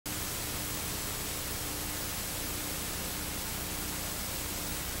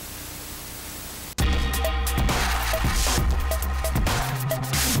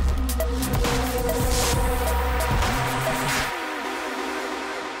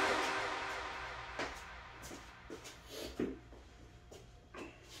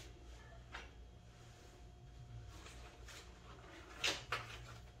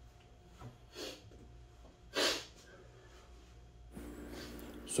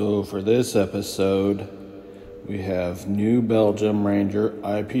So for this episode, we have new Belgium Ranger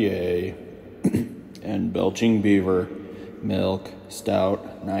IPA and Belching Beaver Milk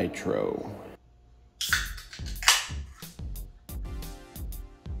Stout Nitro.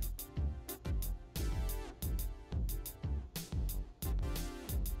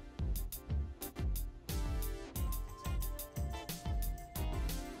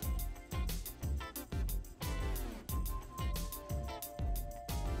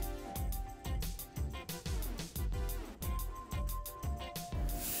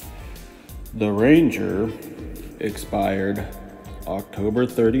 The Ranger expired October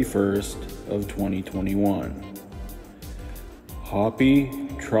 31st of 2021. Hoppy,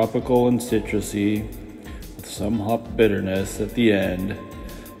 tropical, and citrusy, with some hop bitterness at the end.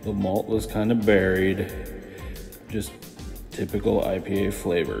 The malt was kind of buried, just typical IPA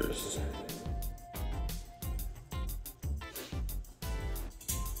flavors.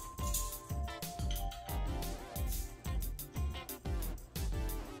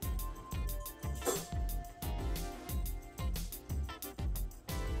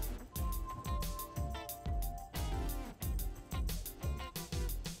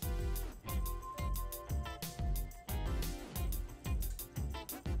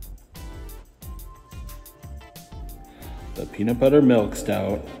 The Peanut Butter Milk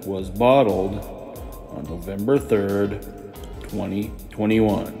Stout was bottled on November 3rd,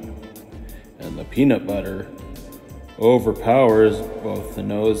 2021, and the peanut butter overpowers both the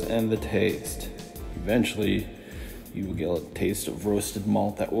nose and the taste. Eventually, you will get a taste of roasted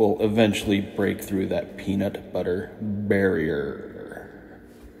malt that will eventually break through that peanut butter barrier.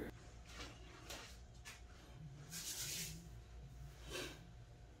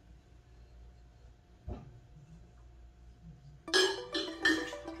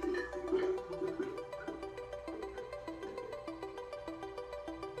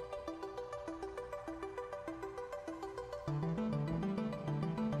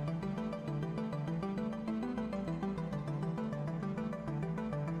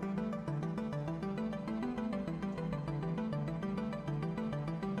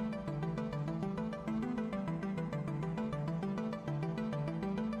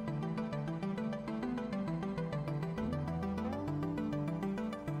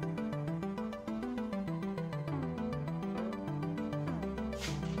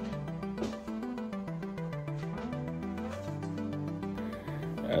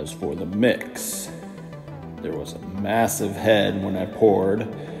 As for the mix, there was a massive head when I poured,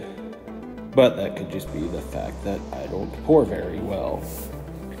 but that could just be the fact that I don't pour very well.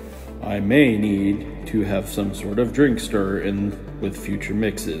 I may need to have some sort of drink stir in with future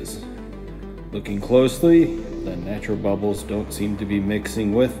mixes. Looking closely, the natural bubbles don't seem to be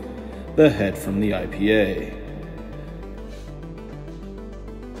mixing with the head from the IPA.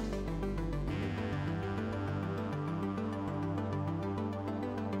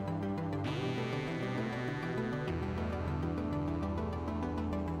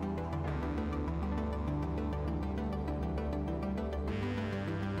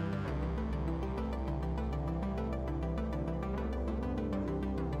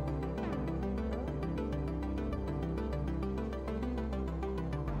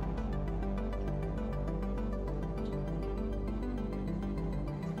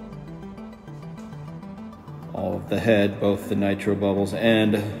 All of the head, both the nitro bubbles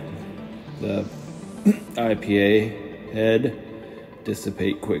and the IPA head,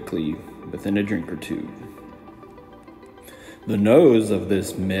 dissipate quickly within a drink or two. The nose of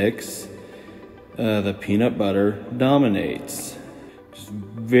this mix, the peanut butter dominates. Just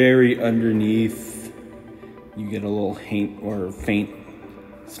very underneath, you get a little hint or faint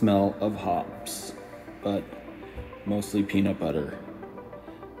smell of hops, but mostly peanut butter.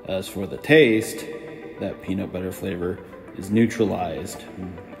 As for the taste, that peanut butter flavor is neutralized.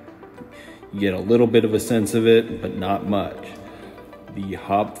 You get a little bit of a sense of it, but not much. The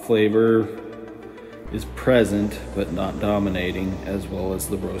hop flavor is present, but not dominating, as well as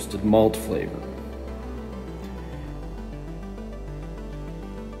the roasted malt flavor.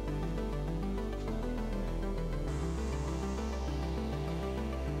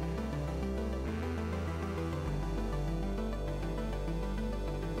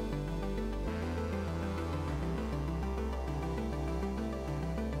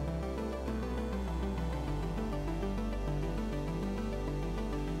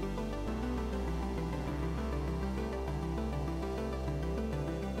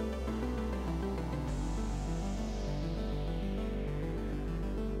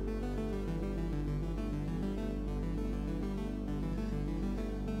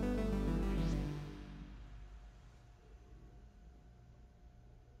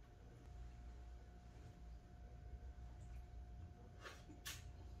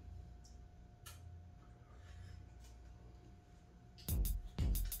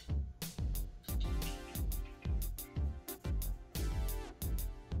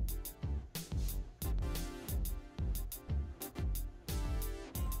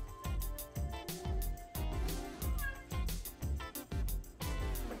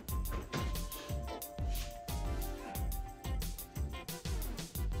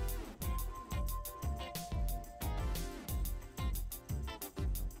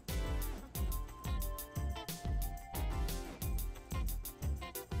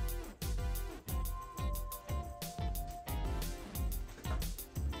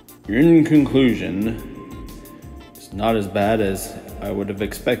 In conclusion, it's not as bad as I would have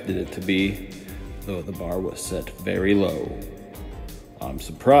expected it to be, though the bar was set very low. I'm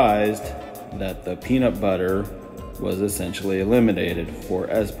surprised that the peanut butter was essentially eliminated for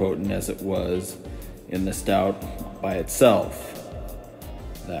as potent as it was in the stout by itself.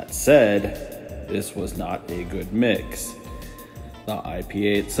 That said, this was not a good mix. The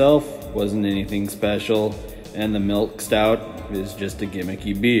IPA itself wasn't anything special, and the milk stout is just a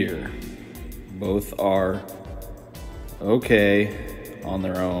gimmicky beer. Both are okay on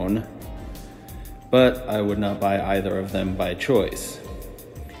their own, but I would not buy either of them by choice.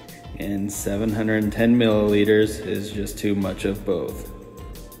 And 710 milliliters is just too much of both.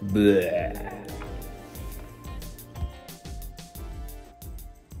 Bleh.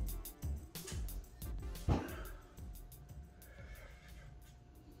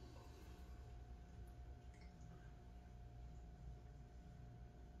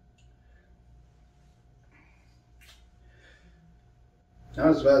 Not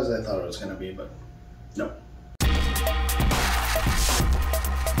as bad as I thought it was going to be, but no.